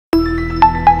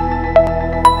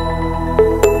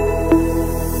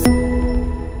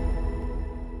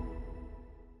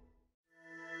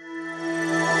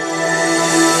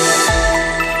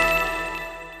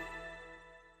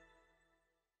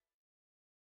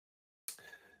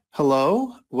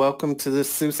Hello, welcome to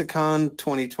this SUSECON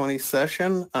 2020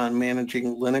 session on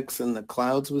managing Linux in the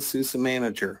clouds with SUSE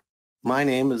Manager. My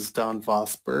name is Don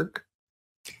Vosberg.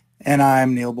 And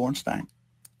I'm Neil Bornstein.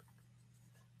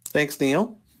 Thanks,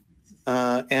 Neil.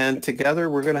 And together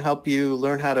we're going to help you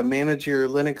learn how to manage your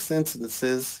Linux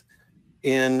instances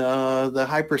in the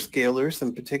hyperscalers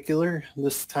in particular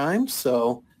this time.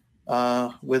 So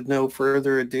with no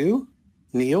further ado,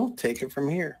 Neil, take it from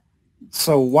here.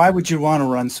 So why would you want to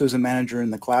run SUSE Manager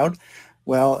in the cloud?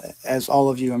 Well, as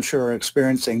all of you, I'm sure, are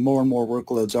experiencing, more and more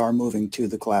workloads are moving to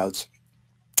the clouds.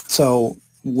 So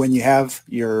when you have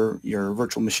your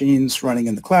virtual machines running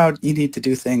in the cloud, you need to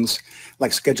do things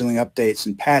like scheduling updates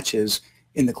and patches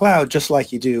in the cloud, just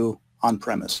like you do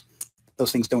on-premise.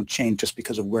 Those things don't change just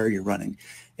because of where you're running.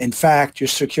 In fact, your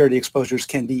security exposures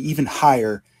can be even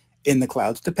higher in the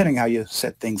clouds, depending how you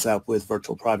set things up with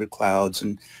virtual private clouds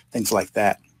and things like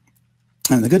that.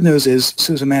 And the good news is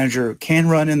SUSE Manager can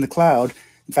run in the cloud.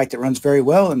 In fact, it runs very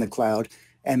well in the cloud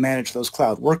and manage those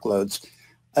cloud workloads.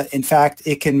 In fact,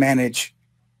 it can manage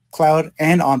cloud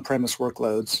and on-premise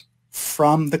workloads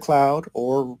from the cloud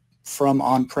or from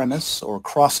on-premise or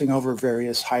crossing over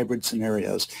various hybrid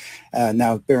scenarios.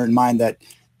 Now, bear in mind that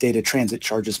data transit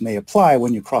charges may apply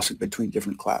when you're crossing between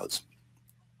different clouds.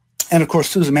 And of course,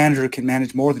 SUSE Manager can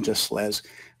manage more than just SLES.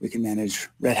 We can manage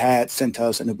Red Hat,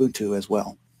 CentOS, and Ubuntu as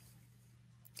well.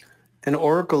 And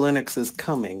Oracle Linux is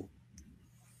coming.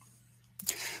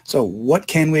 So what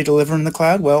can we deliver in the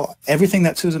cloud? Well, everything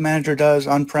that SUSE Manager does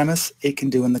on-premise, it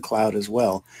can do in the cloud as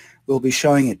well. We'll be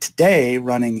showing it today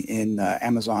running in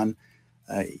Amazon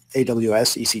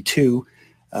AWS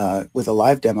EC2 with a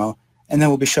live demo, and then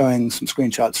we'll be showing some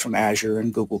screenshots from Azure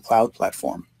and Google Cloud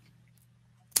Platform.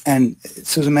 And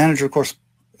SUSE Manager, of course,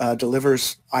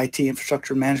 delivers IT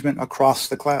infrastructure management across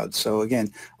the cloud. So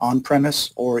again,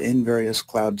 on-premise or in various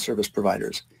cloud service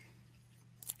providers.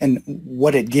 And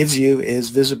what it gives you is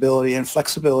visibility and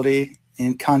flexibility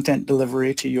in content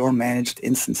delivery to your managed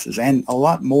instances and a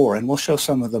lot more. And we'll show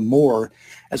some of the more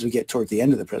as we get toward the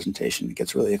end of the presentation. It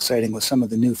gets really exciting with some of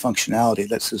the new functionality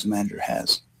that SUSE Manager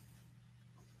has.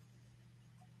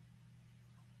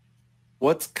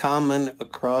 What's common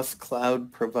across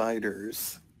cloud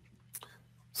providers?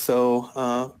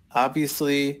 So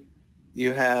obviously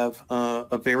you have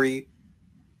a very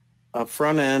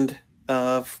front end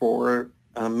for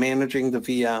managing the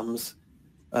VMs.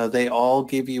 They all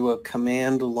give you a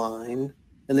command line,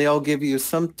 and they all give you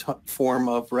some form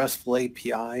of RESTful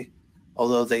API,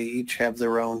 although they each have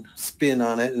their own spin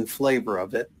on it and flavor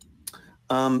of it.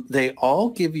 They all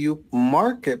give you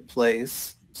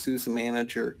marketplace SUSE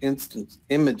Manager instance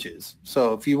images.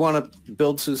 So if you want to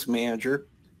build SUSE Manager,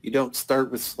 you don't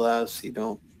start with SLES, you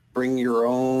don't bring your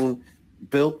own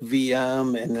built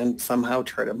VM and then somehow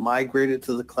try to migrate it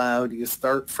to the cloud. You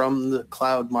start from the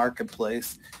cloud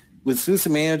marketplace with SUSE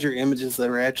Manager images that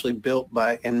are actually built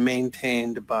by and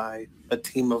maintained by a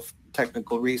team of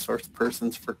technical resource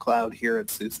persons for cloud here at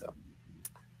SUSE.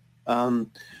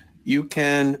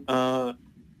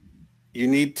 You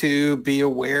need to be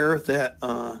aware that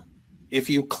if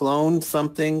you clone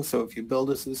something, so if you build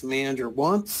a SUSE Manager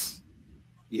once,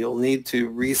 you'll need to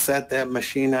reset that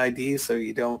machine ID so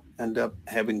you don't end up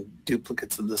having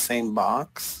duplicates of the same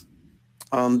box.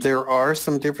 There are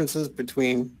some differences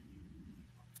between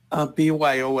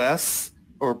BYOS,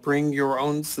 or bring your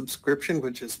own subscription,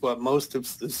 which is what most of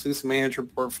the SUSE Manager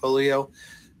portfolio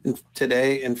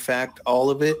today, in fact, all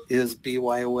of it is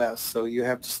BYOS. So you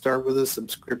have to start with a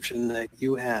subscription that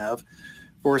you have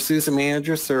for SUSE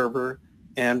Manager Server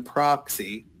and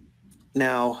Proxy.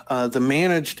 Now, the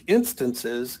managed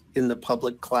instances in the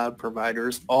public cloud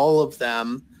providers, all of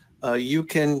them, you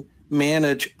can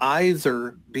manage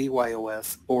either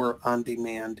BYOS or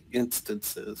on-demand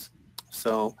instances.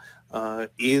 So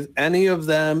any of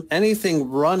them, anything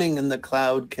running in the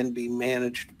cloud can be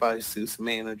managed by SUSE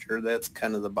Manager. That's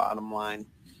kind of the bottom line.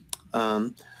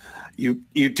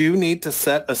 You do need to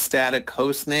set a static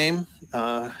host name.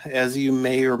 As you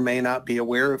may or may not be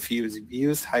aware, if you've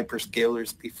used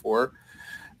hyperscalers before,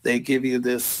 they give you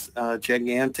this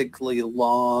gigantically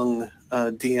long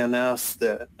DNS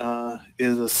that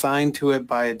is assigned to it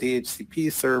by a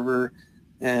DHCP server,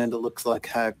 and it looks like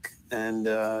heck. And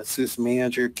SUSE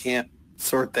Manager can't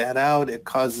sort that out. It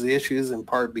causes issues in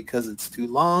part because it's too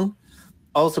long,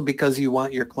 also because you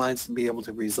want your clients to be able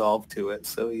to resolve to it.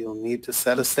 So you'll need to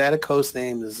set a static host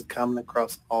name. This is common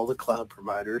across all the cloud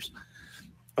providers.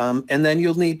 And then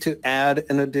you'll need to add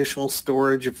an additional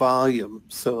storage volume.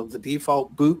 So the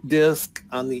default boot disk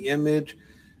on the image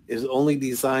is only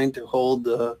designed to hold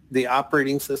the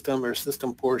operating system or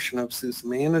system portion of SUSE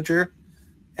Manager.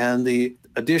 and the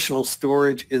additional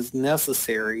storage is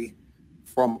necessary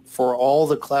for all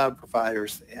the cloud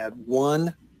providers to add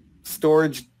one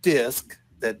storage disk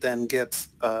that then gets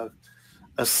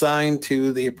assigned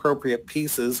to the appropriate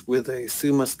pieces with a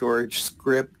SUMA storage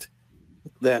script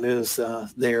that is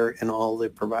there in all the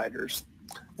providers.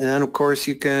 And then, of course,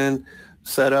 you can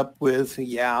set up with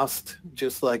YAST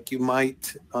just like you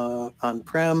might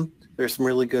on-prem. There's some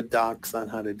really good docs on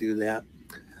how to do that.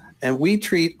 And we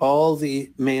treat all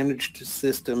the managed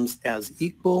systems as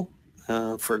equal,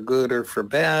 for good or for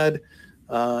bad.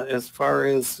 As far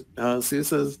as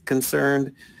SUSE is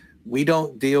concerned, we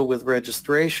don't deal with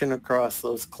registration across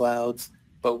those clouds,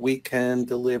 but we can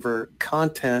deliver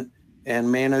content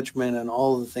and management and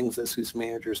all the things that SUSE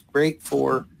Manager is great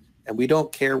for. And we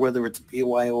don't care whether it's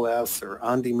BYOS or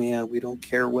on-demand. We don't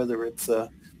care whether it's a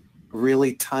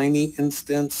really tiny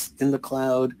instance in the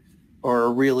cloud or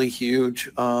a really huge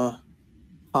on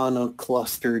a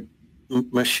clustered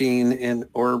machine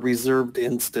or a reserved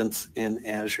instance in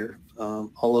Azure.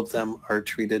 All of them are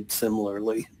treated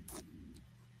similarly.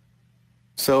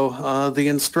 So the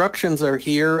instructions are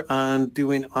here on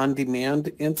doing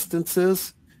on-demand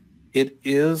instances. It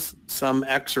is some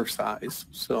exercise.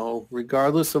 So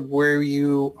regardless of where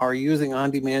you are using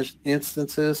on-demand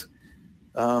instances,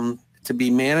 to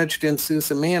be managed in SUSE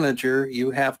Manager,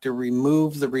 you have to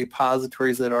remove the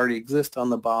repositories that already exist on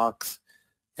the box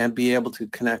and be able to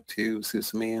connect to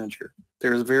SUSE Manager.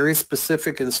 There's very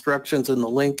specific instructions in the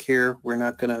link here. We're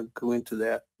not going to go into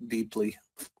that deeply.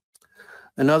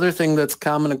 Another thing that's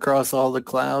common across all the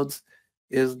clouds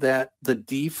is that the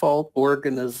default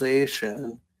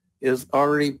organization is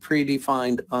already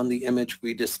predefined on the image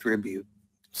we distribute.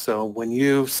 So when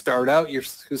you start out your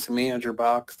SUSE Manager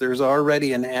box, there's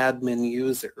already an admin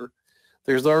user.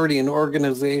 There's already an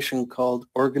organization called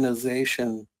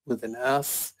organization with an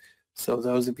S. So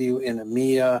those of you in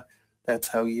EMEA, that's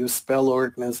how you spell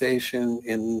organization.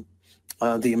 In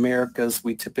the Americas,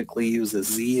 we typically use a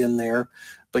Z in there,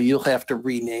 but you'll have to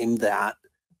rename that.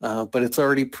 But it's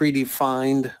already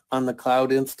predefined on the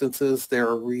cloud instances. There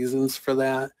are reasons for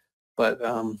that. But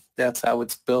that's how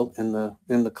it's built in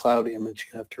the cloud image.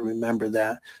 You have to remember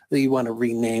that you want to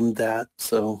rename that,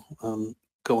 so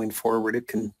going forward it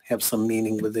can have some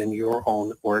meaning within your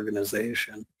own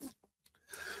organization.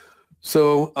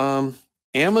 So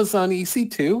Amazon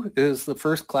EC2 is the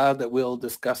first cloud that we'll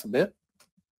discuss a bit.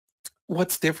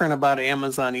 What's different about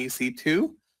Amazon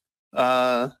EC2?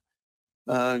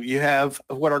 You have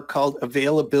what are called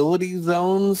availability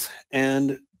zones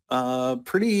and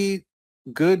pretty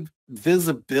good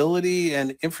visibility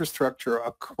and infrastructure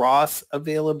across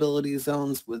availability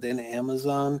zones within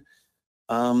Amazon.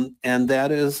 And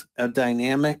that is a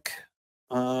dynamic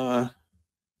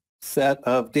set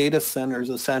of data centers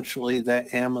essentially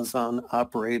that Amazon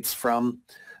operates from.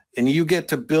 And you get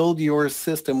to build your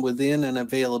system within an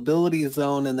availability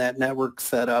zone, and that network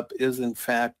setup is in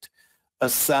fact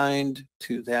assigned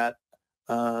to that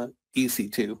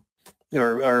EC2.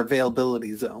 Or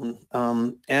availability zone.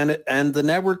 And the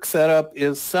network setup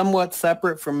is somewhat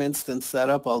separate from instance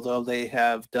setup, although they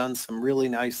have done some really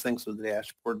nice things with the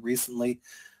dashboard recently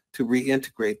to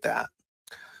reintegrate that.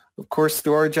 Of course,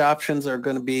 storage options are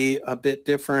going to be a bit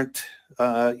different.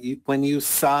 When you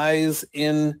size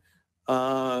in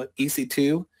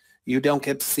EC2, you don't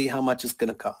get to see how much it's going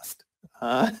to cost.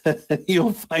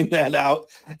 You'll find that out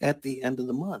at the end of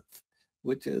the month,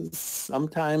 which is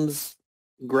sometimes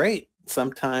great.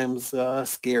 Sometimes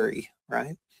scary,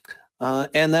 right?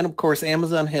 And then, of course,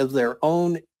 Amazon has their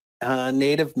own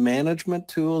native management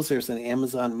tools. There's an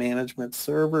Amazon management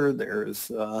server.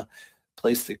 There's a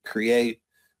place to create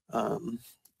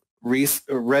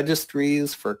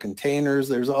registries for containers.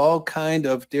 There's all kind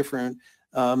of different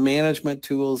management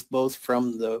tools, both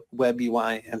from the web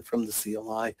UI and from the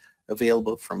CLI,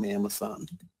 available from Amazon.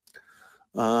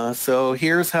 So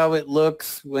here's how it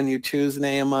looks when you choose an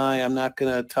AMI. I'm not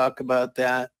going to talk about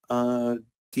that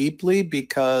deeply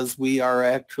because we are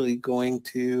actually going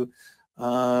to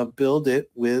build it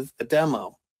with a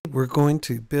demo. We're going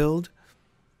to build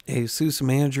a SUSE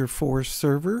Manager 4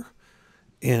 server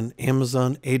in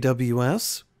Amazon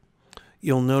AWS.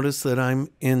 You'll notice that I'm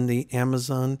in the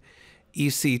Amazon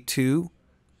EC2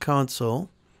 console,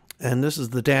 and this is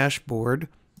the dashboard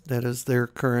that is their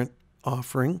current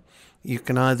offering. You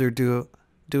can either do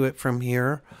it from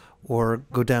here or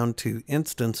go down to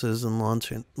instances and launch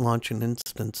an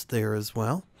instance there as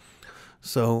well.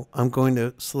 So I'm going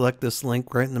to select this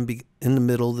link right in the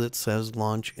middle that says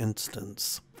Launch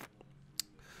Instance.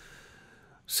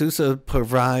 SUSE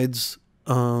provides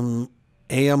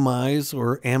AMIs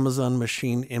or Amazon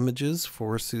Machine Images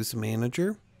for SUSE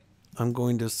Manager. I'm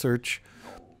going to search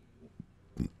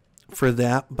for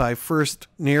that by first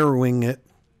narrowing it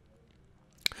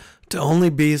to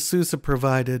only be SUSE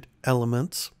provided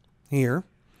elements here.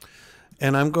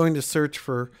 And I'm going to search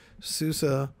for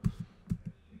SUSE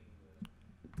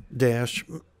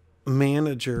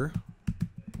Manager,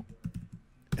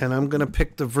 and I'm going to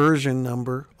pick the version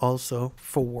number also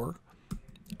 4.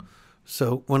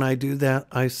 So when I do that,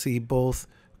 I see both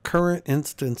current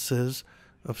instances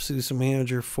of SUSE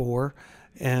Manager 4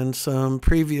 and some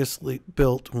previously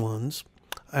built ones.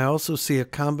 I also see a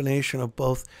combination of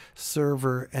both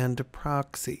server and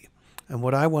proxy. And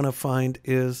what I want to find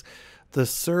is the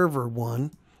server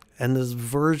one, and this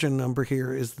version number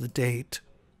here is the date.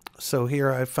 So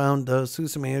here I found the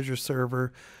SUSE Manager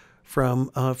server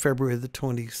from February the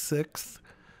 26th.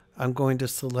 I'm going to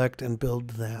select and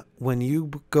build that. When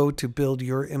you go to build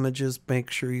your images, make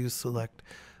sure you select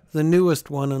the newest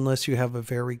one unless you have a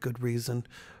very good reason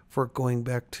for going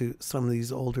back to some of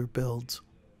these older builds.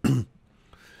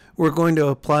 We're going to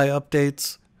apply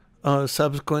updates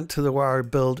subsequent to our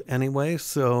build anyway,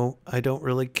 so I don't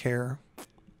really care.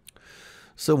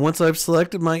 So once I've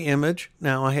selected my image,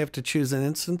 now I have to choose an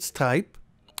instance type.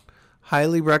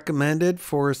 Highly recommended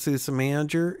for SUSE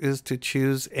Manager is to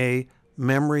choose a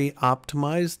memory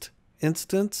optimized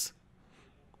instance.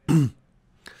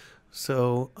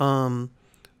 So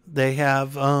they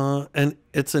have, and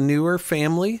it's a newer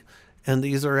family, and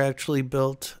these are actually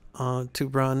built to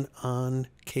run on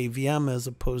KVM as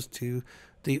opposed to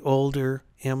the older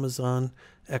Amazon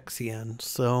XEN.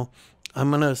 So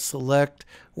I'm going to select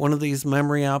one of these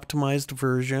memory optimized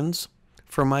versions.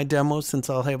 For my demo, since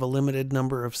I'll have a limited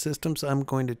number of systems, I'm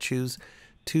going to choose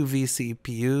 2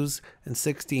 vCPUs and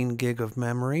 16 gig of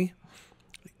memory.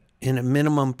 In a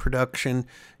minimum production,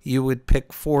 you would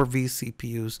pick 4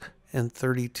 vCPUs and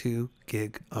 32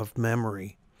 gig of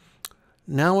memory.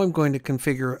 Now I'm going to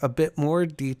configure a bit more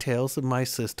details of my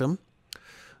system.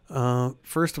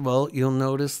 First of all, you'll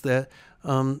notice that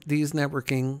these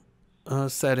networking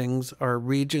settings are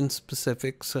region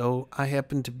specific, so I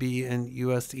happen to be in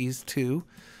US East 2,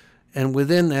 and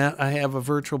within that I have a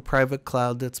virtual private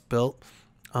cloud that's built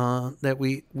that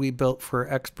we built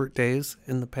for expert days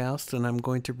in the past, and I'm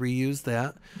going to reuse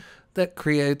that. That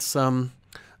creates some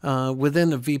within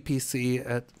the VPC,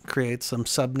 it creates some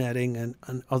subnetting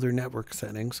and other network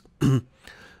settings.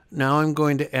 Now I'm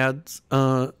going to add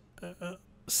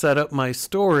set up my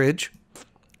storage.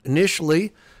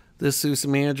 Initially, the SUSE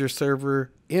Manager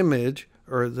server image,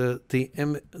 or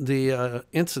the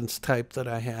instance type that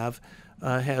I have,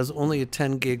 has only a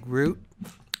 10 gig root.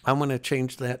 I'm going to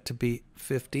change that to be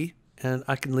 50, and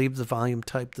I can leave the volume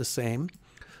type the same.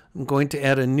 I'm going to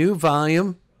add a new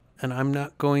volume, and I'm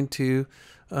not going to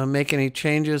make any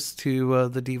changes to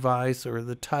the device or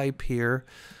the type here.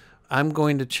 I'm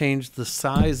going to change the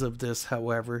size of this,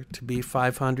 however, to be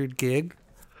 500 gig.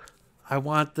 I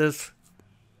want this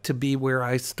to be where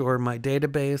I store my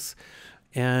database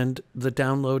and the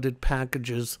downloaded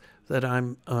packages that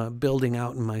I'm building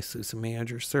out in my SUSE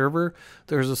Manager server.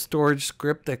 There's a storage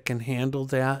script that can handle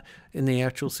that in the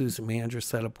actual SUSE Manager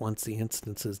setup once the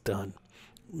instance is done.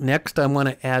 Next, I want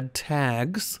to add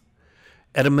tags.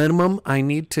 At a minimum, I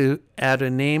need to add a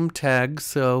name tag,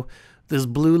 so this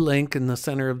blue link in the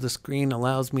center of the screen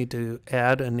allows me to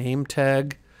add a name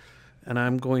tag, and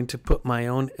I'm going to put my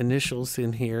own initials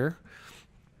in here.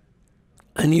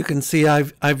 And you can see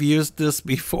I've used this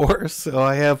before, so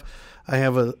I have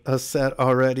a set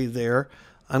already there.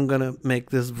 I'm going to make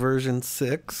this version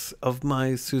 6 of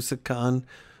my SUSECON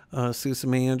SUSE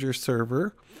Manager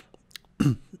server,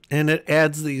 and it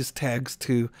adds these tags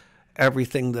to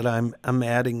everything that I'm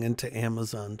adding into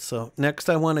Amazon. So next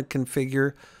I want to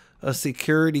configure a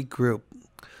security group.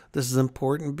 This is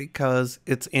important because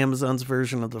it's Amazon's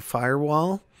version of the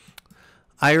firewall.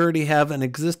 I already have an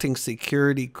existing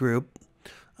security group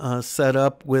set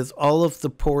up with all of the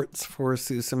ports for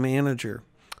SUSE Manager.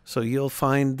 So you'll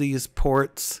find these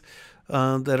ports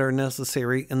that are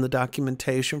necessary in the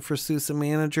documentation for SUSE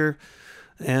Manager,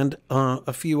 and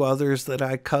a few others that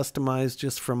I customized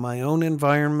just from my own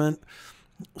environment.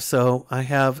 So I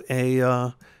have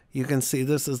a, you can see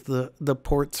this is the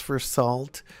ports for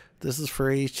SALT. This is for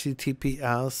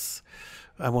HTTPS.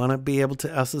 I want to be able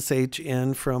to SSH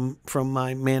in from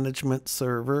my management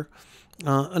server.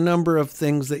 A number of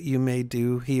things that you may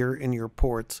do here in your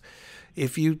ports.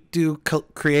 If you do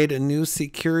create a new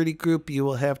security group, you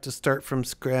will have to start from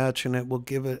scratch, and it will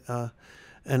give it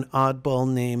an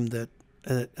oddball name that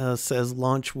says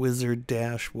launch wizard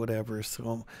dash whatever.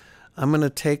 So I'm going to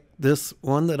take this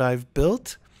one that I've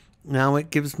built. Now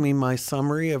it gives me my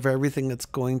summary of everything that's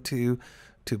going to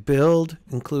build,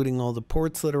 including all the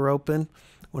ports that are open.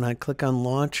 When I click on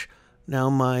launch, Now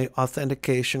my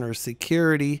authentication or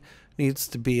security needs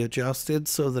to be adjusted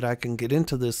so that I can get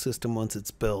into this system once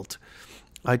it's built.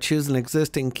 I choose an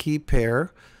existing key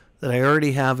pair that I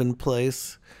already have in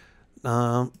place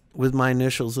with my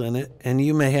initials in it, and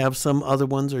you may have some other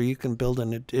ones, or you can build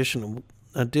an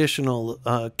additional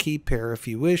key pair if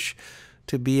you wish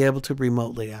to be able to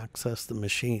remotely access the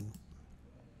machine.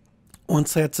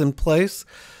 Once that's in place,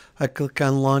 I click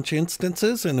on Launch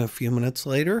Instances, and a few minutes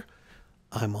later,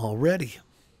 I'm all ready.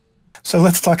 So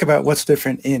let's talk about what's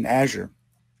different in Azure.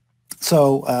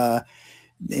 So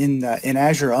in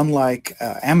Azure, unlike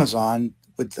Amazon,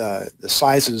 with the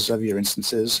sizes of your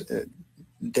instances,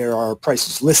 there are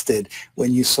prices listed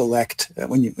when you select,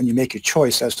 when you make your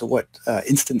choice as to what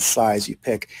instance size you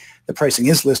pick. The pricing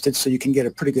is listed, so you can get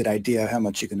a pretty good idea of how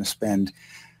much you're going to spend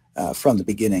from the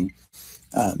beginning.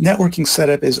 Networking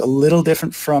setup is a little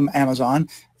different from Amazon.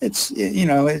 It's,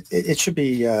 it should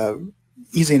be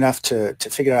easy enough to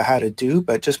figure out how to do,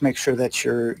 but just make sure that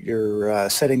you're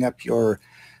setting up your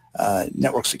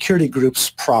network security groups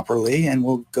properly, and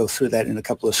we'll go through that in a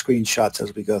couple of screenshots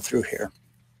as we go through here.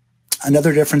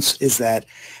 Another difference is that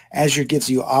Azure gives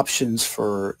you options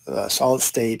for solid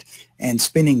state and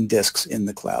spinning disks in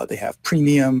the cloud. They have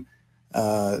premium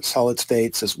solid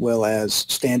states as well as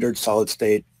standard solid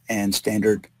state and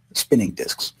standard spinning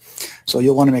disks. So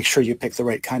you'll want to make sure you pick the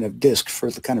right kind of disk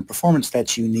for the kind of performance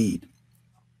that you need.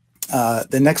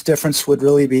 The next difference would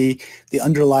really be the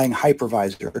underlying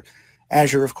hypervisor.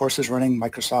 Azure, of course, is running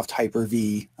Microsoft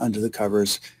Hyper-V under the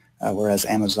covers, whereas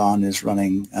Amazon is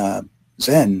running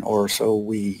Zen, or so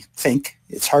we think.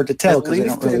 It's hard to tell because they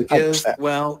don't really publish that.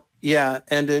 Well, yeah,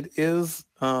 and it is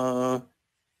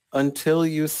until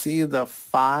you see the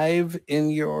 5 in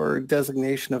your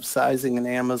designation of sizing in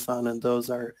Amazon, and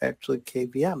those are actually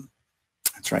KVM.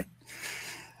 That's right.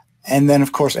 And then,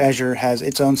 of course, Azure has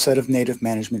its own set of native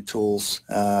management tools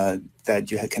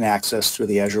that you can access through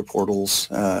the Azure portals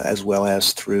as well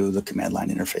as through the command line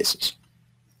interfaces.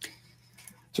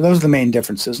 So those are the main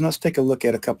differences. And let's take a look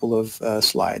at a couple of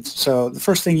slides. So the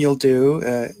first thing you'll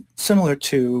do, similar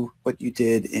to what you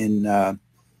did in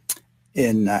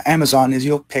Amazon, is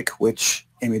you'll pick which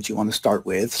image you want to start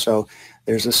with. So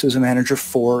there's a SUSE Manager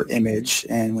 4 image,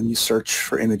 and when you search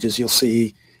for images, you'll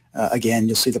see again,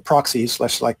 you'll see the proxies,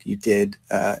 much like you did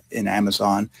in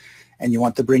Amazon, and you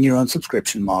want to bring your own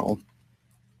subscription model.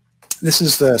 This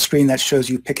is the screen that shows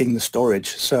you picking the storage.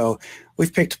 So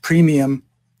we've picked premium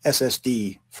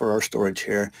SSD for our storage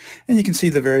here, and you can see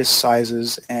the various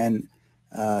sizes and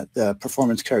the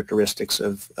performance characteristics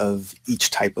of each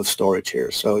type of storage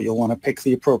here. So you'll want to pick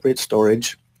the appropriate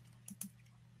storage,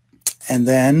 and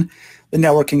then the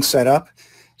networking setup.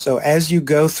 So as you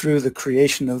go through the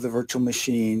creation of the virtual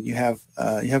machine, you have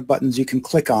buttons you can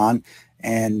click on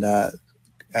and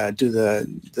do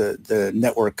the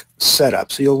network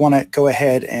setup. So you'll want to go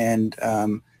ahead and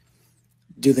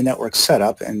do the network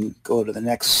setup, and go to the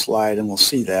next slide, and we'll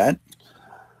see that.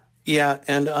 Yeah,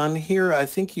 and on here, I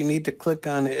think you need to click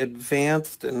on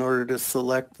Advanced in order to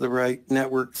select the right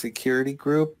network security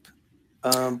group,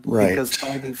 right. Because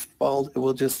by default, it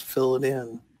will just fill it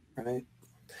in, right?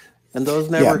 And those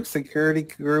network security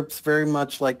groups, very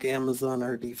much like Amazon,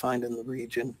 are defined in the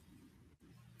region.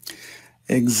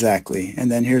 Exactly. And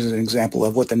then here's an example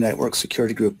of what the network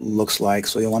security group looks like.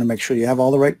 So you want to make sure you have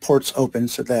all the right ports open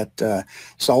so that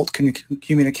SALT can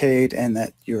communicate, and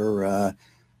that your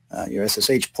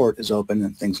SSH port is open,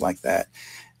 and things like that.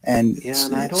 And yeah,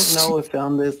 and I don't know if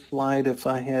on this slide if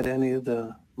I had any of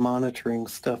the monitoring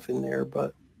stuff in there,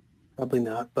 but probably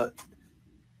not. But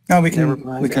no, we never can.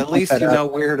 mind. We can At least you out. know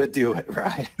where to do it,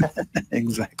 right?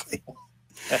 Exactly.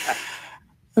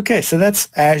 Okay, so that's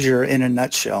Azure in a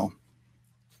nutshell.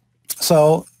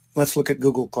 So let's look at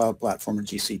Google Cloud Platform, or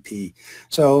GCP.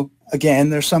 So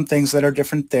again, there's some things that are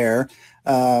different there.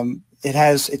 It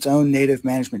has its own native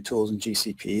management tools in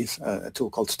GCP, a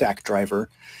tool called Stackdriver.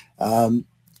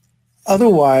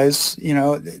 Otherwise,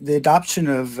 the adoption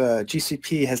of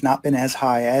GCP has not been as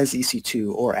high as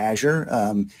EC2 or Azure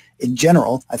in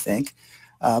general, I think,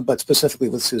 but specifically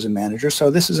with SUSE Manager. So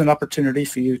this is an opportunity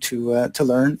for you to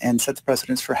learn and set the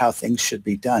precedence for how things should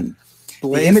be done.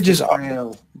 Blaze the images the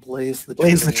trail. Blaze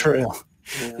the trail.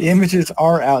 Yeah. The images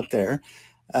are out there.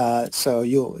 So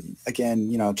you'll,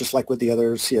 again, just like with the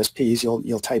other CSPs,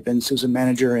 you'll type in SUSE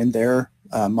Manager in their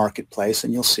marketplace,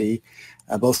 and you'll see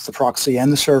both the proxy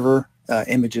and the server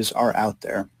images are out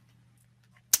there.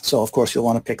 So of course you'll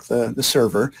want to pick the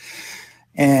server,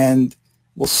 and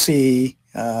we'll see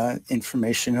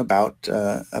information about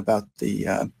the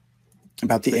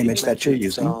image that you're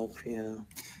using. Yeah.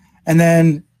 And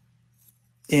then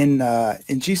in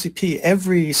GCP,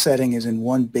 every setting is in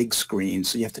one big screen,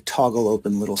 so you have to toggle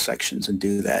open little sections and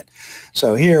do that.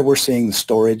 So here we're seeing the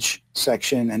storage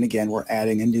section, and again, we're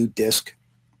adding a new disk.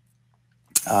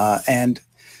 And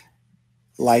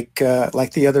like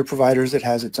the other providers, it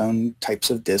has its own types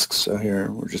of disks. So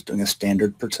here we're just doing a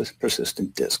standard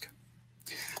persistent disk.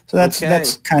 So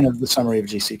that's kind of the summary of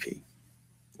GCP.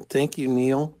 Thank you,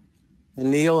 Neil. And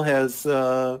Neil has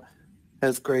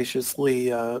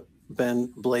graciously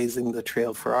been blazing the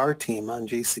trail for our team on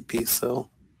GCP, so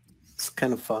it's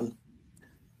kind of fun.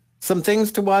 Some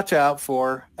things to watch out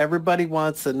for. Everybody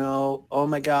wants to know, oh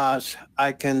my gosh,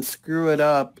 I can screw it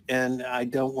up and I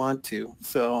don't want to.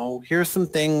 So here's some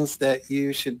things that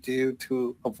you should do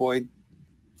to avoid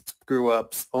screw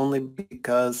ups, only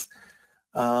because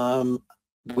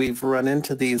we've run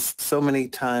into these so many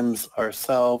times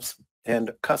ourselves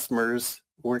and customers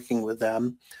working with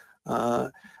them.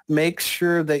 Make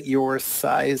sure that your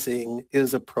sizing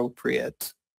is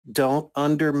appropriate. Don't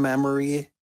under-memory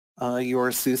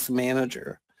your SUSE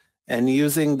Manager. And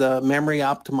using the memory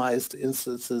optimized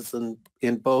instances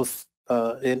in both,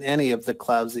 in any of the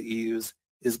clouds that you use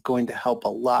is going to help a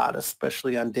lot,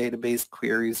 especially on database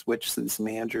queries, which SUSE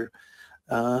Manager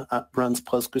runs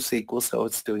PostgreSQL, so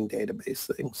it's doing database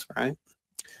things, right?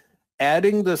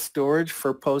 Adding the storage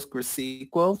for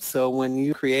PostgreSQL, so when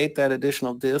you create that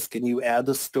additional disk and you add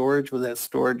the storage with that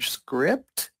storage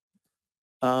script,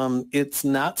 it's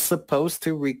not supposed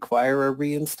to require a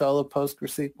reinstall of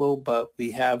PostgreSQL, but we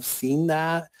have seen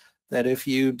that if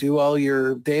you do all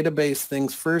your database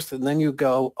things first and then you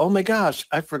go, oh my gosh,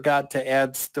 I forgot to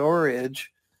add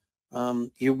storage,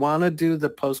 you want to do the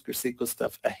PostgreSQL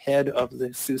stuff ahead of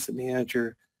the SUSE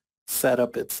Manager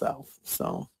setup itself.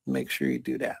 So make sure you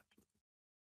do that.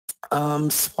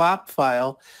 Swap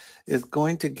file is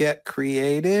going to get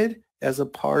created as a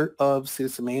part of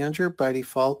SUSE Manager by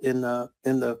default. In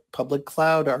the public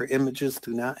cloud, our images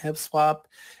do not have swap.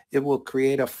 It will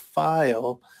create a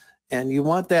file, and you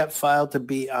want that file to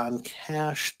be on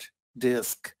cached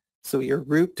disk. So your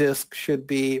root disk should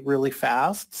be really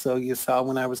fast. So you saw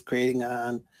when I was creating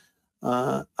on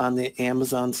the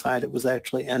Amazon side, it was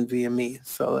actually NVMe.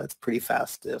 So that's pretty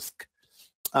fast disk.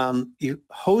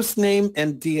 Host name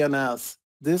and DNS.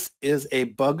 This is a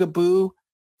bugaboo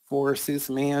for SUSE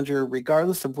Manager,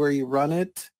 regardless of where you run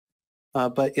it.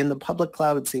 But in the public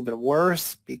cloud, it's even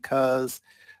worse because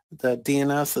the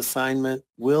DNS assignment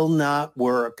will not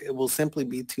work. It will simply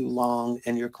be too long,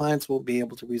 and your clients won't be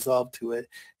able to resolve to it.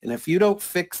 And if you don't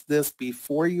fix this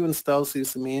before you install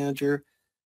SUSE Manager,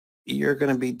 you're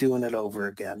going to be doing it over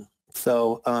again.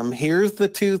 So here's the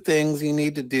two things you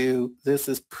need to do. This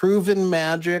is proven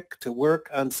magic to work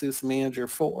on SUSE Manager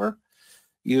 4.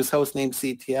 Use hostname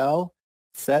CTL,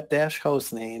 set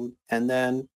 -hostname, and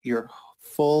then your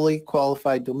fully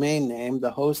qualified domain name,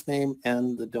 the host name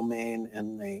and the domain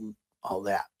and name, all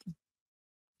that.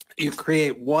 You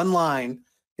create one line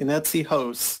in etc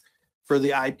hosts for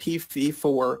the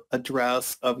IPv4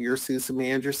 address of your SUSE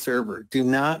Manager server. Do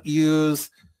not use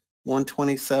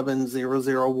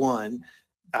 127.0.0.1.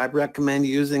 I recommend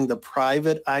using the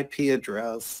private IP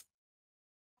address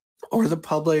or the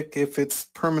public if it's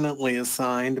permanently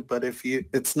assigned, but if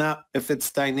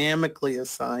it's dynamically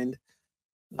assigned,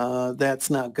 that's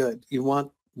not good. You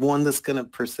want one that's going to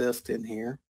persist in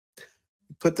here.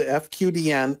 Put the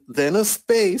FQDN, then a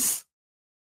space,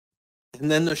 and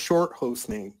then the short host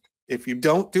name. If you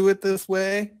don't do it this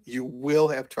way, you will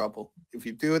have trouble. If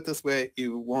you do it this way,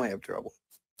 you won't have trouble.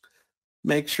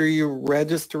 Make sure you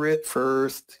register it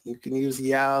first. You can use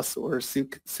Yes or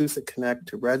SUSE Connect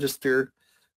to register,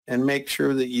 and make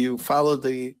sure that you follow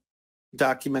the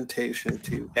documentation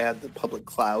to add the public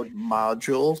cloud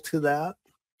module to that.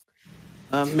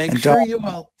 Make sure you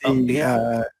all.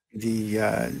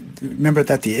 Remember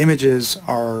that the images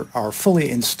are fully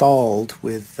installed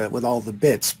with all the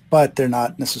bits, but they're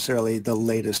not necessarily the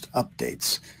latest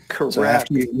updates. Correct. So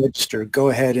after you register, go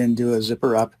ahead and do a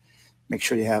zipper up. Make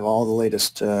sure you have all the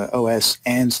latest OS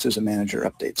and SUSE Manager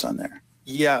updates on there.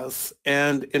 Yes,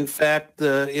 and in fact,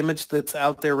 the image that's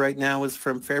out there right now is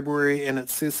from February, and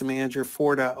it's SUSE Manager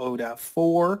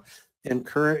 4.0.4, and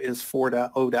current is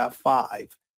 4.0.5.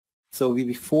 So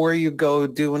before you go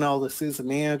doing all the SUSE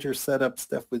Manager setup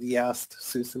stuff with Yes,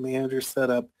 SUSE Manager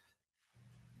setup,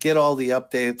 get all the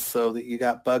updates so that you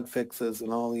got bug fixes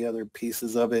and all the other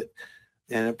pieces of it.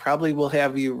 And it probably will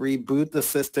have you reboot the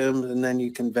system, and then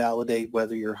you can validate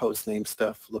whether your hostname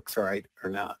stuff looks right or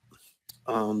not.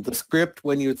 The script,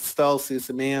 when you install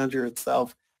SUSE Manager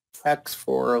itself, checks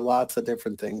for lots of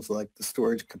different things like the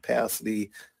storage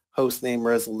capacity, hostname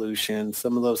resolution,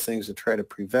 some of those things to try to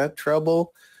prevent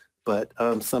trouble. But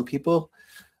some people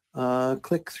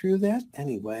click through that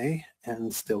anyway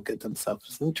and still get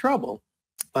themselves in trouble.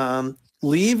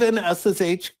 Leave an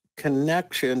SSH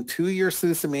connection to your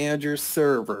SUSE Manager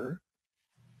server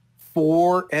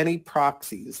for any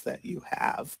proxies that you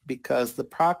have, because the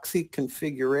proxy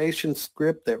configuration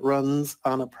script that runs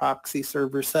on a proxy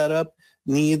server setup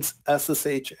needs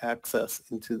SSH access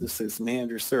into the SUSE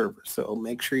Manager server. So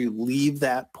make sure you leave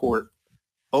that port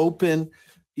open.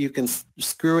 You can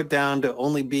screw it down to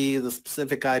only be the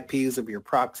specific IPs of your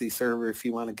proxy server if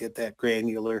you want to get that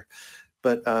granular,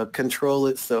 but control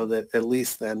it so that at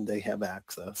least then they have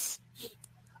access.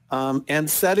 And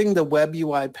setting the web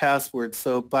UI password.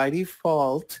 So by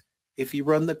default, if you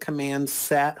run the command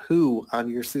sat-who on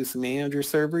your SUSE Manager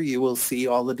server, you will see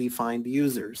all the defined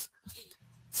users.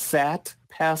 Sat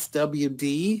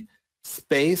passwd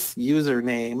space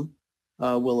username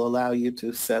will allow you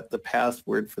to set the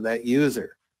password for that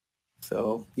user.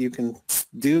 So you can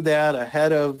do that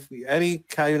ahead of any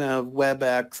kind of web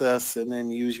access and then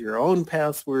use your own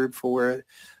password for it.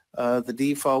 The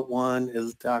default one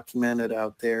is documented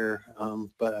out there,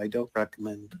 but I don't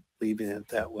recommend leaving it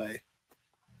that way.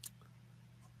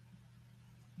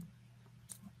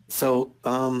 So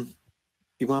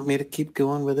you want me to keep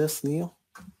going with this, Neil?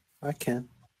 I can.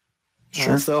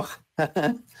 Sure. So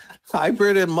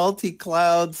hybrid and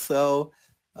multi-cloud, so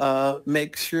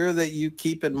make sure that you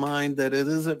keep in mind that it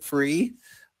isn't free.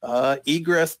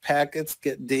 Egress packets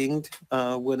get dinged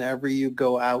whenever you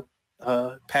go out.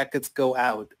 Packets go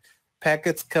out.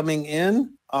 Packets coming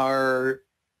in are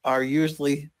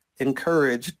usually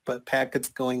encouraged, but packets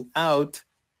going out,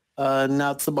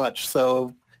 not so much.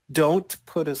 So don't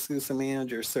put a SUSE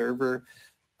Manager server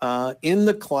in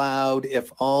the cloud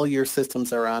if all your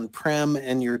systems are on-prem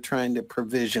and you're trying to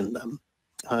provision them.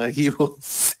 You will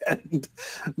send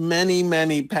many,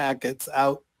 many packets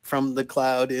out from the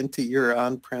cloud into your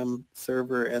on-prem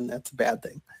server, and that's a bad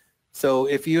thing. So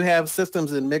if you have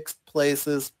systems in mixed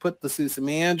places, put the SUSE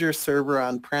Manager server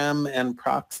on-prem and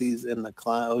proxies in the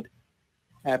cloud.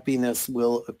 Happiness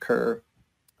will occur.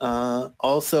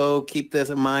 Also, keep this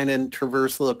in mind, and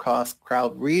traversal across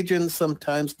crowd regions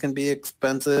sometimes can be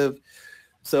expensive.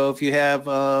 So if you have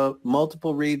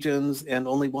multiple regions and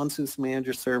only one SUSE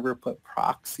Manager server, put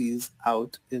proxies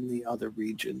out in the other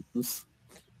regions.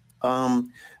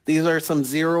 These are some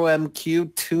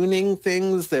 0MQ tuning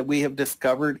things that we have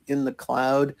discovered in the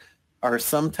cloud are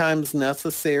sometimes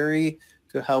necessary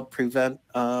to help prevent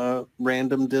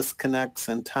random disconnects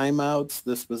and timeouts.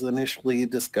 This was initially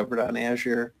discovered on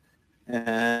Azure,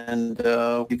 and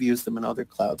we've used them in other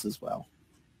clouds as well.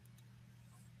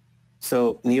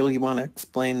 So Neil, you want to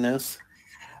explain this?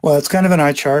 Well, it's kind of an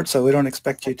eye chart, so we don't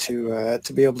expect you to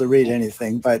be able to read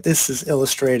anything, but this is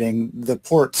illustrating the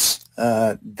ports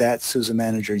that SUSE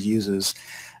Manager uses.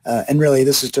 And really,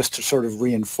 this is just to sort of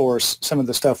reinforce some of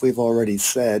the stuff we've already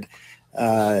said.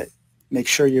 Make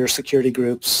sure your security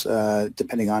groups,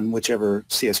 depending on whichever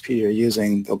CSP you're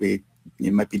using,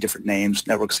 it might be different names,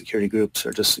 network security groups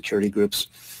or just security groups.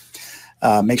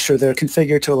 Make sure they're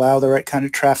configured to allow the right kind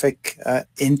of traffic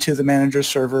into the manager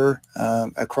server,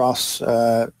 across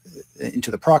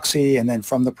into the proxy, and then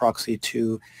from the proxy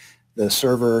to the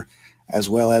server, as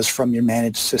well as from your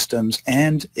managed systems.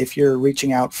 And if you're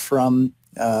reaching out from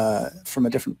a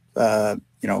different,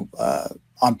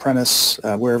 on-premise,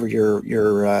 wherever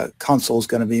your console is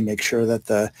going to be, make sure that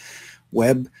the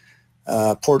web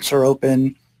ports are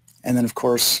open. And then, of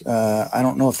course, I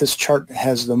don't know if this chart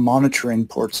has the monitoring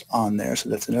ports on there, so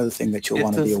that's another thing that you'll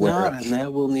want to be aware of. And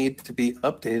that will need to be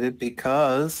updated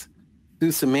because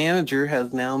SUSE Manager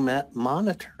has now met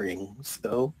monitoring.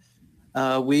 So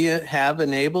we have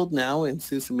enabled now in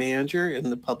SUSE Manager in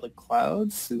the public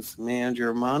cloud, SUSE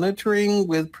Manager monitoring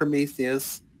with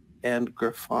Prometheus and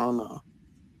Grafana.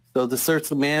 So the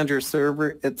SUSE Manager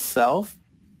server itself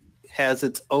has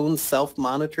its own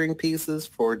self-monitoring pieces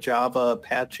for Java,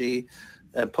 Apache,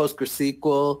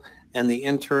 PostgreSQL, and the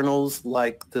internals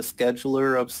like the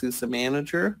scheduler of SUSE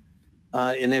Manager.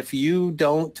 And if you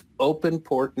don't open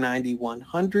port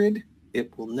 9100,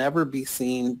 it will never be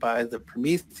seen by the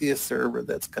Prometheus server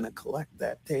that's going to collect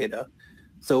that data.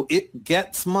 So it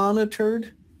gets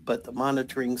monitored, but the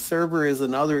monitoring server is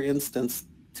another instance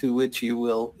to which you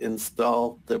will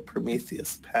install the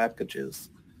Prometheus packages.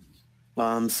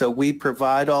 So we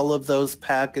provide all of those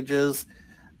packages.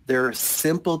 They're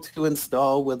simple to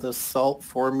install with a SALT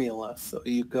formula. So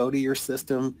you go to your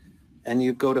system and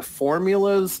you go to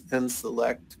formulas and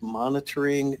select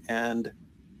monitoring, and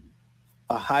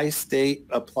a high state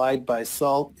applied by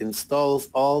SALT installs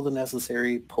all the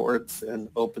necessary ports and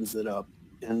opens it up.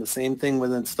 And the same thing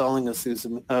with installing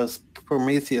a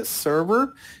Prometheus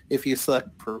server. If you select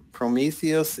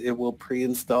Prometheus, it will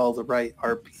pre-install the right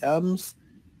RPMs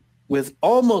with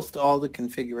almost all the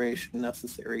configuration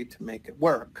necessary to make it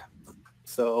work.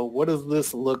 So what does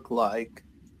this look like?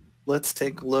 Let's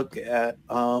take a look at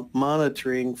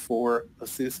monitoring for a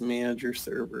SUSE Manager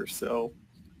server. So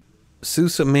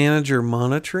SUSE Manager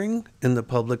monitoring in the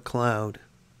public cloud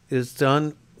is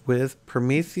done with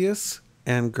Prometheus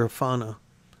and Grafana.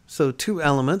 So two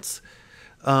elements,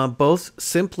 both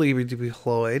simply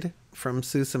deployed from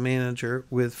SUSE Manager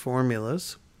with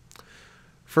formulas.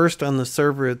 First, on the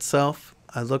server itself,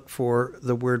 I look for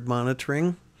the word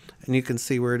monitoring, and you can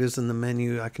see where it is in the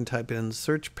menu. I can type it in the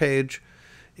search page.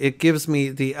 It gives me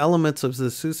the elements of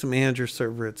the SUSE Manager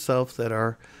server itself that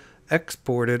are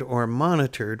exported or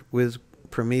monitored with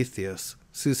Prometheus.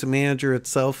 SUSE Manager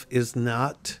itself is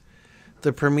not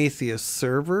the Prometheus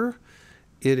server.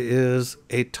 It is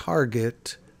a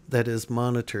target that is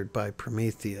monitored by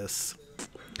Prometheus.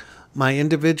 My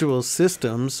individual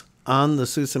systems on the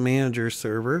SUSE Manager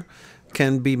server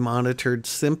can be monitored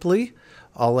simply.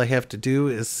 All I have to do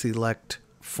is select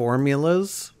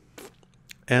formulas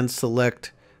and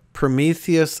select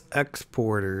Prometheus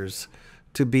exporters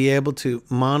to be able to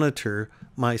monitor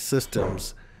my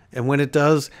systems. And when it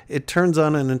does, it turns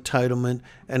on an entitlement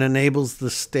and enables the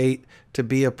state to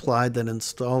be applied that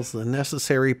installs the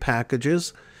necessary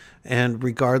packages. And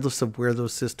regardless of where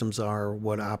those systems are or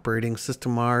what operating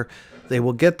system are, they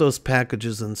will get those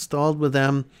packages installed with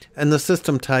them, and the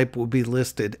system type will be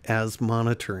listed as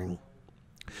monitoring.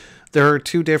 There are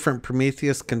two different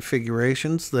Prometheus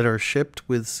configurations that are shipped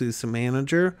with SUSE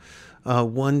Manager.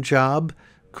 One job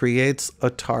creates a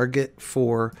target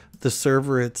for the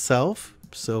server itself.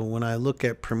 So when I look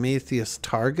at Prometheus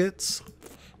targets,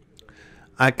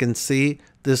 I can see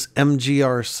this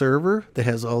MGR server that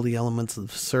has all the elements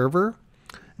of the server.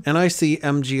 And I see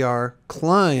MGR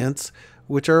clients,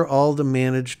 which are all the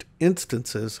managed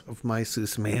instances of my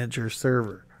SUSE Manager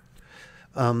server.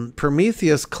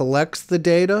 Prometheus collects the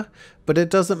data, but it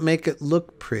doesn't make it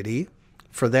look pretty.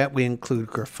 For that, we include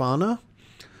Grafana.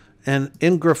 And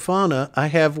in Grafana, I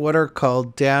have what are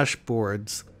called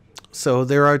dashboards. So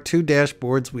there are two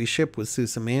dashboards we ship with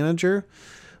SUSE Manager: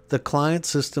 the client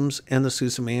systems and the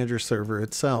SUSE Manager server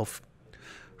itself.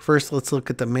 First, let's look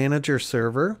at the Manager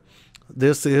server.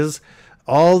 This is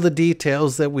all the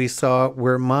details that we saw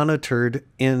were monitored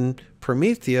in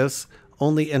Prometheus,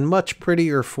 only in much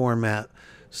prettier format.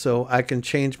 So I can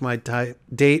change my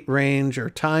date range or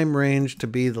time range to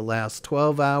be the last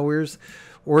 12 hours,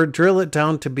 or drill it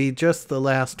down to be just the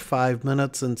last 5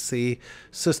 minutes and see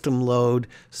system load,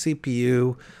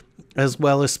 CPU, as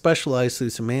well as specialized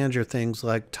SUSE Manager things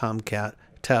like Tomcat,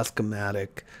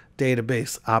 Taskomatic,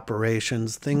 database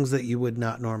operations, things that you would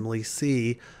not normally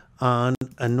see on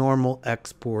a normal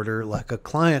exporter like a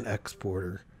client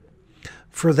exporter.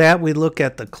 For that, we look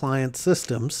at the client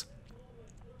systems.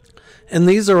 And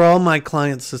these are all my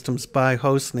client systems by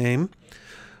host name.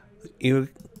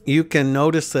 You can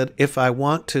notice that if I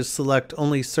want to select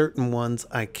only certain ones,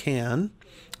 I can.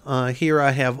 Here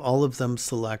I have all of them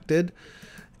selected.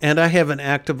 And I have an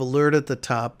active alert at the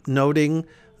top noting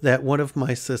that one of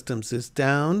my systems is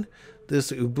down.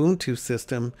 This Ubuntu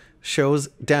system shows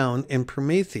down in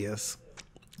Prometheus.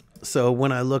 So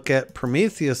when I look at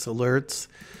Prometheus alerts,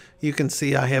 you can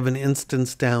see I have an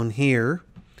instance down here.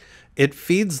 It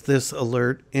feeds this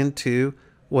alert into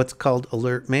what's called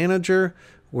Alert Manager,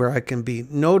 where I can be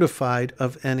notified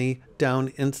of any down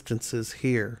instances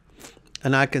here.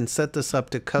 And I can set this up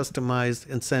to customize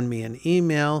and send me an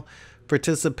email,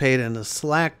 participate in a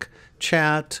Slack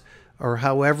chat, or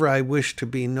however I wish to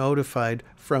be notified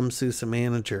from SUSE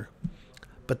Manager.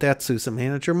 But that's SUSE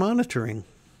Manager monitoring.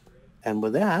 And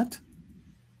with that,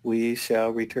 we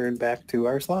shall return back to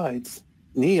our slides.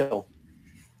 Neil.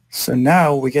 So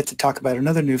now we get to talk about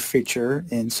another new feature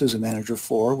in SUSE Manager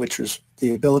 4, which is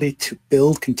the ability to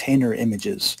build container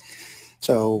images.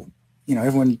 So,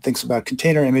 everyone thinks about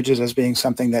container images as being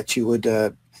something that you would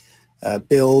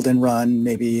build and run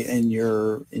maybe in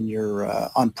your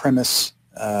on-premise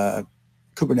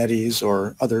Kubernetes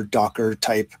or other Docker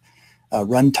type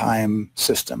runtime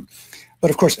system. But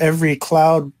of course, every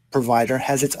cloud provider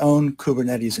has its own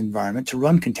Kubernetes environment to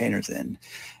run containers in.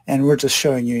 And we're just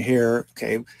showing you here,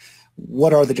 okay,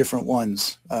 what are the different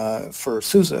ones? For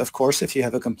SUSE, of course, if you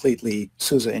have a completely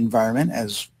SUSE environment,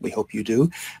 as we hope you do,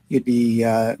 you'd be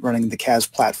running the CAS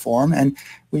platform, and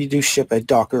we do ship a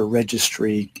Docker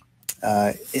registry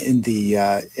in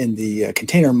the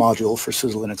container module for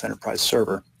SUSE Linux Enterprise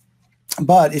Server.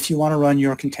 But if you want to run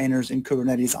your containers in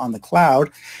Kubernetes on the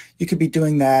cloud, you could be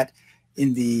doing that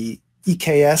in the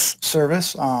EKS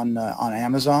service on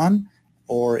Amazon,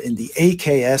 or in the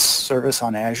AKS service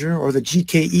on Azure, or the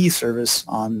GKE service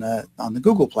on the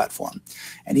Google platform.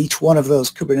 And each one of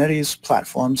those Kubernetes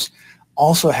platforms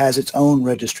also has its own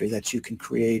registry that you can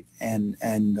create and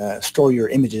store your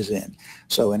images in.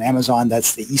 So in Amazon,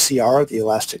 that's the ECR, the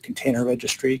Elastic Container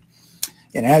Registry.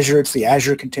 In Azure, it's the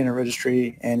Azure Container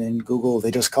Registry, and in Google,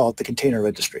 they just call it the Container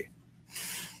Registry.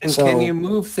 And so, can you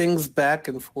move things back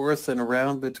and forth and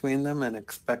around between them and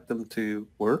expect them to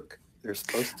work? They're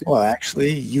supposed to. Well,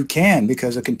 actually, you can,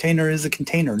 because a container is a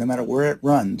container, no matter where it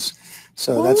runs.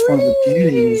 So that's one of the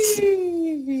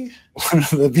beauties. One of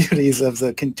the beauties of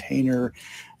the container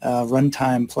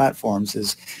runtime platforms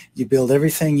is you build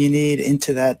everything you need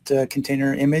into that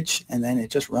container image, and then it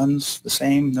just runs the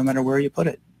same no matter where you put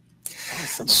it.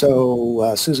 Awesome.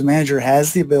 So SUSE Manager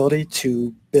has the ability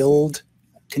to build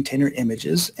container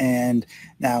images, and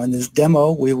now in this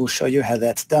demo we will show you how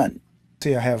that's done.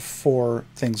 See, I have 4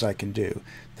 things I can do.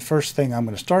 The first thing I'm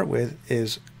going to start with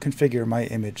is configure my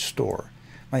image store.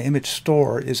 My image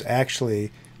store is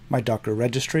actually my Docker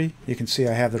registry. You can see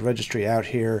I have the registry out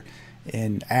here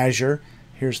in Azure.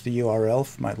 Here's the URL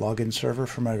for my login server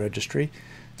for my registry.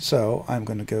 So I'm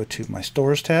going to go to my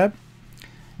stores tab,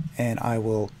 and I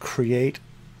will create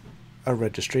a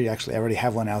registry. Actually, I already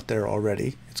have one out there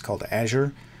already. It's called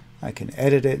Azure. I can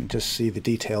edit it and just see the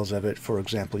details of it. For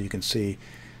example, you can see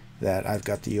that I've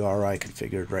got the URI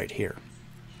configured right here.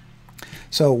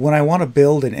 So when I want to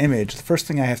build an image, the first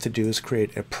thing I have to do is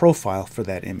create a profile for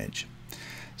that image.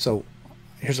 So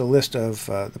here's a list of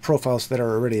the profiles that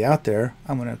are already out there.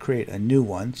 I'm going to create a new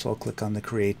one, so I'll click on the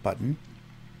Create button.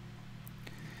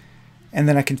 And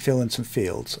then I can fill in some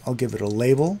fields. I'll give it a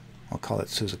label. I'll call it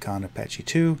SUSECON Apache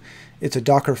 2. It's a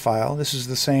Docker file. This is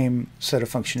the same set of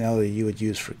functionality you would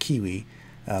use for Kiwi,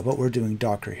 but we're doing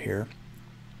Docker here.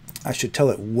 I should tell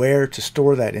it where to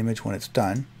store that image when it's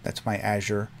done. That's my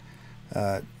Azure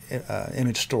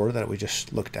image store that we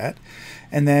just looked at.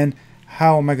 And then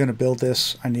how am I going to build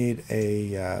this? I need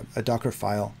a Docker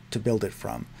file to build it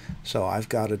from. So I've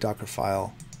got a Docker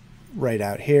file right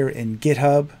out here in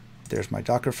GitHub. There's my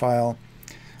Docker file.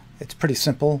 It's pretty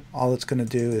simple. All it's going to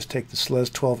do is take the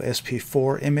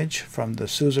SLES12SP4 image from the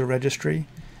SUSE registry,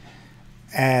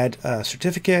 add a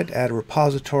certificate, add a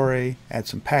repository, add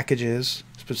some packages,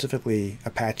 specifically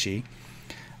Apache,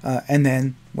 and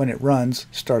then when it runs,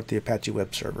 start the Apache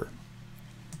web server.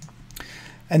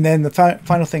 And then the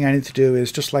final thing I need to do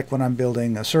is, just like when I'm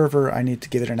building a server, I need to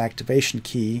give it an activation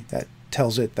key that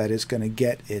tells it that it's going to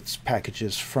get its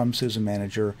packages from SUSE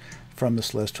Manager from the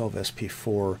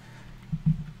SLES12SP4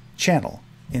 channel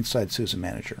inside SUSE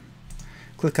Manager.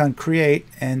 Click on Create,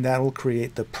 and that will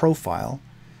create the profile.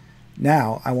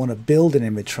 Now I want to build an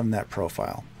image from that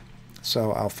profile.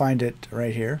 So I'll find it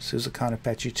right here, SUSECON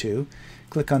Apache 2.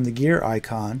 Click on the gear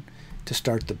icon to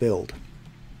start the build.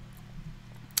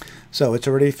 So it's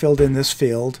already filled in this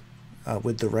field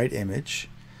with the right image.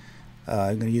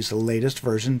 I'm going to use the latest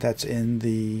version that's in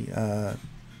the,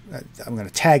 I'm going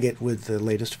to tag it with the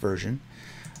latest version.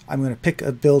 I'm going to pick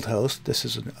a build host. This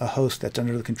is a host that's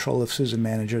under the control of SUSE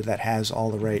Manager that has all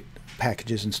the right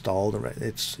packages installed.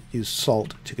 It's used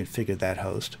Salt to configure that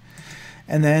host.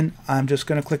 And then I'm just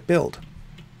going to click Build.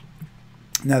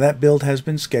 Now that build has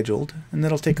been scheduled, and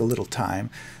that'll take a little time.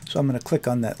 So I'm going to click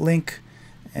on that link,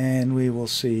 and we will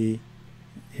see,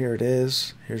 here it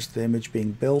is. Here's the image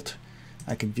being built.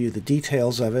 I can view the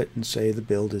details of it and say the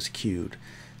build is queued.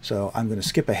 So I'm going to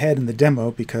skip ahead in the demo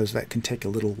because that can take a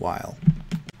little while.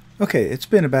 Okay, it's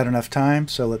been about enough time,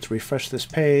 so let's refresh this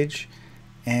page,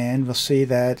 and we'll see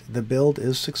that the build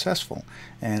is successful.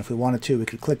 And if we wanted to, we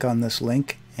could click on this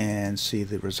link and see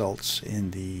the results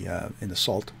in the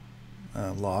Salt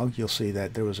log. You'll see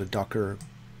that there was a Docker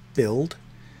build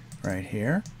right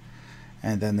here,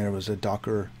 and then there was a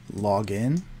Docker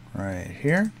login right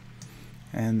here,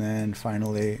 and then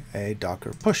finally a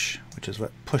Docker push, which is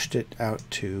what pushed it out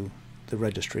to the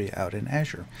registry out in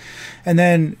Azure. And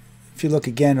then if you look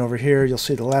again over here, you'll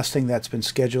see the last thing that's been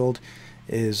scheduled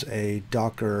is a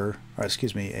Docker, or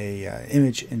excuse me, a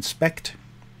image inspect.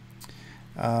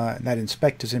 That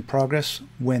inspect is in progress.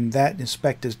 When that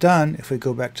inspect is done, if we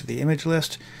go back to the image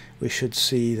list, we should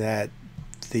see that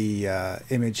the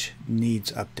image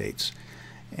needs updates.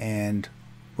 And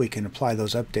we can apply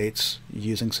those updates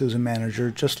using SUSE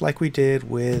Manager, just like we did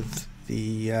with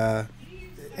the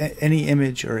any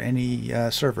image or any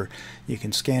server. You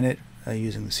can scan it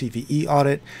using the CVE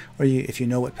audit, or if you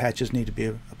know what patches need to be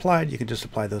applied, you can just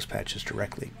apply those patches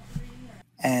directly.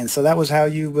 And so that was how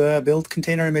you build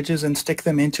container images and stick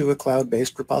them into a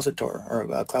cloud-based repository or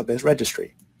a cloud-based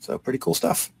registry. So pretty cool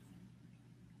stuff.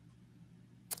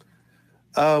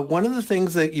 One of the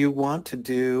things that you want to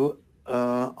do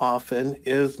often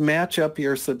is match up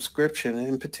your subscription,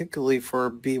 and particularly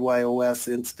for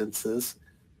BYOS instances.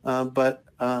 But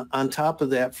on top of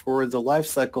that, for the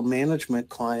lifecycle management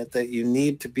client that you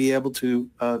need to be able to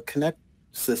connect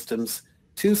systems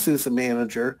to SUSE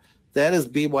Manager, that is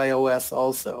BYOS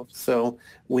also. So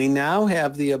we now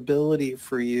have the ability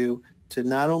for you to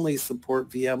not only support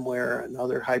VMware and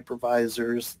other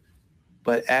hypervisors,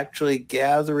 but actually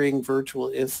gathering virtual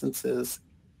instances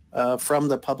from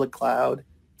the public cloud.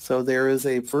 So there is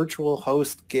a virtual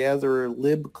host gatherer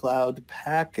libcloud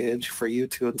package for you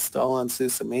to install on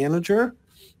SUSE Manager.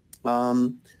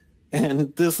 And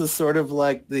this is sort of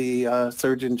like the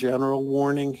Surgeon General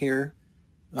warning here.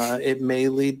 It may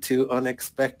lead to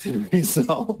unexpected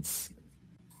results.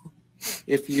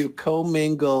 If you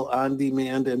commingle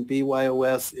on-demand and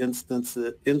BYOS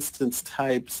instance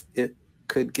types, it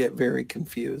could get very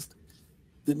confused.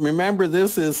 Remember,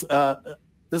 this is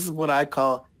what I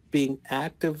call being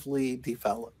actively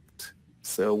developed.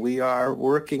 So we are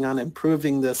working on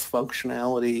improving this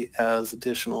functionality as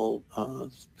additional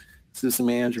SUSE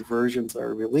Manager versions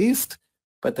are released.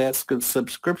 But that's good.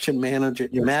 Subscription manager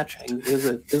matching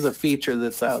is a feature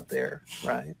that's out there,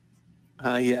 right?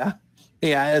 Yeah.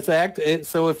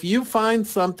 So if you find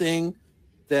something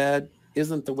that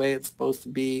isn't the way it's supposed to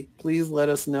be, please let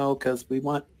us know, because we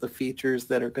want the features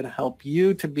that are going to help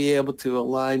you to be able to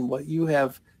align what you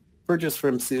have purchased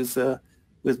from SUSE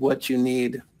with what you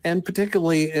need, and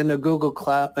particularly in a Google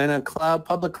Cloud, in a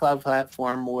public cloud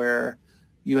platform where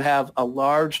you have a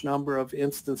large number of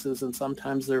instances and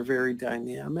sometimes they're very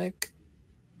dynamic.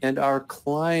 And our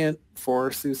client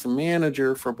for SUSE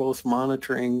Manager for both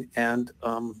monitoring and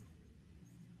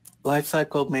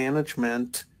lifecycle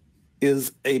management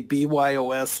is a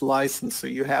BYOS license. So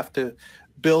you have to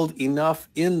build enough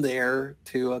in there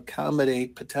to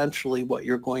accommodate potentially what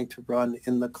you're going to run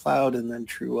in the cloud and then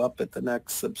true up at the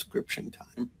next subscription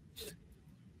time.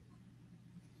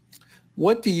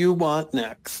 What do you want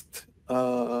next?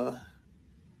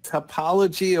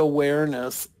 Topology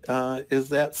awareness, is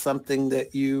that something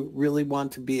that you really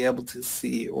want to be able to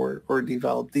see or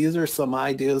develop? These are some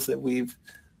ideas that we've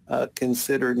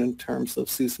considered in terms of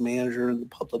SUSE Manager in the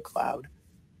public cloud.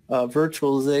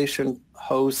 Virtualization,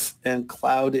 hosts, and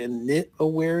cloud init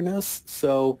awareness.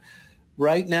 So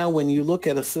right now when you look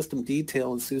at a system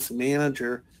detail in SUSE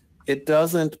Manager, it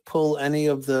doesn't pull any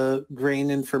of the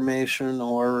grain information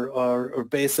or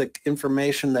basic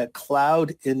information that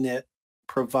cloud init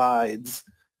provides.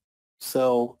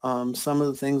 So some of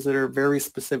the things that are very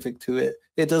specific to it,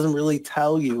 it doesn't really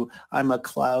tell you, I'm a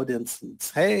cloud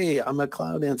instance. Hey, I'm a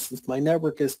cloud instance. My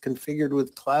network is configured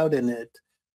with cloud init.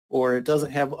 Or it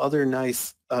doesn't have other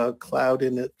nice cloud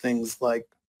init things like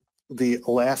the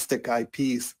elastic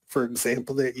IPs, for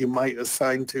example, that you might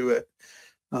assign to it.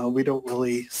 We don't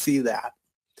really see that.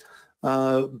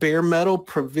 Bare metal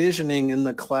provisioning in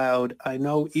the cloud. I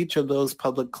know each of those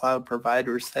public cloud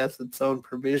providers has its own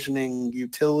provisioning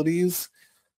utilities.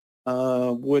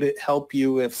 Would it help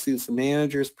you if SUSE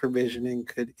Manager's provisioning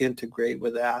could integrate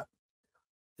with that?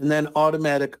 And then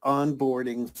automatic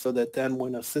onboarding, so that then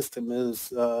when a system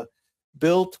is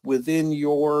built within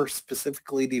your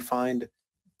specifically defined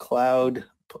cloud,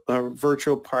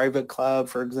 virtual private cloud,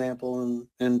 for example,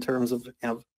 in terms of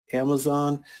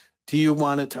Amazon, do you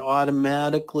want it to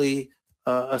automatically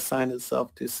assign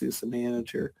itself to SUSE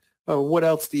Manager? Or what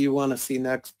else do you want to see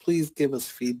next? Please give us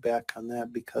feedback on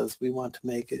that, because we want to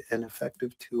make it an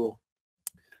effective tool.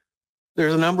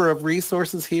 There's a number of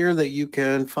resources here that you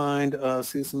can find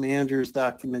SUSE Manager's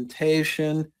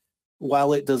documentation.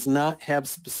 While it does not have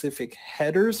specific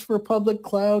headers for public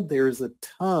cloud, there's a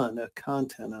ton of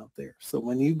content out there. So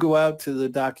when you go out to the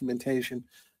documentation,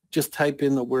 just type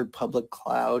in the word public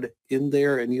cloud in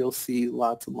there and you'll see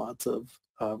lots and lots of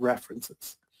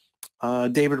references.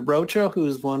 David Rocha, who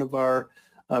is one of our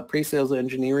pre-sales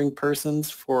engineering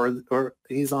persons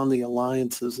he's on the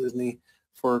alliances, isn't he?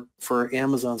 For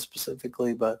Amazon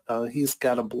specifically, but he's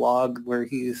got a blog where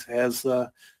he has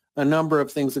a number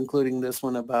of things, including this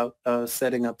one about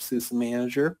setting up SUSE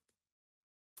Manager.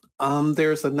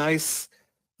 There's a nice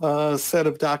set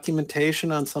of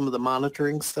documentation on some of the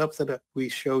monitoring stuff that we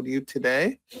showed you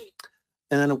today.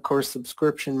 And then, of course,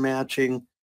 subscription matching,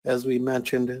 as we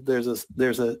mentioned, there's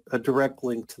a direct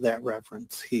link to that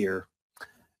reference here.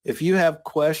 If you have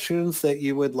questions that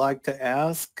you would like to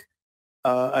ask,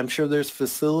 I'm sure there's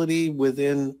facility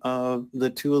within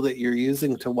the tool that you're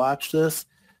using to watch this.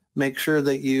 Make sure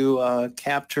that you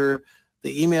capture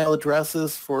the email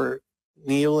addresses for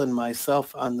Neil and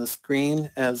myself on the screen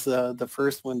as the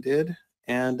first one did.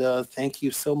 And thank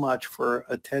you so much for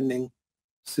attending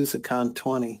SUSECON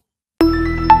 20.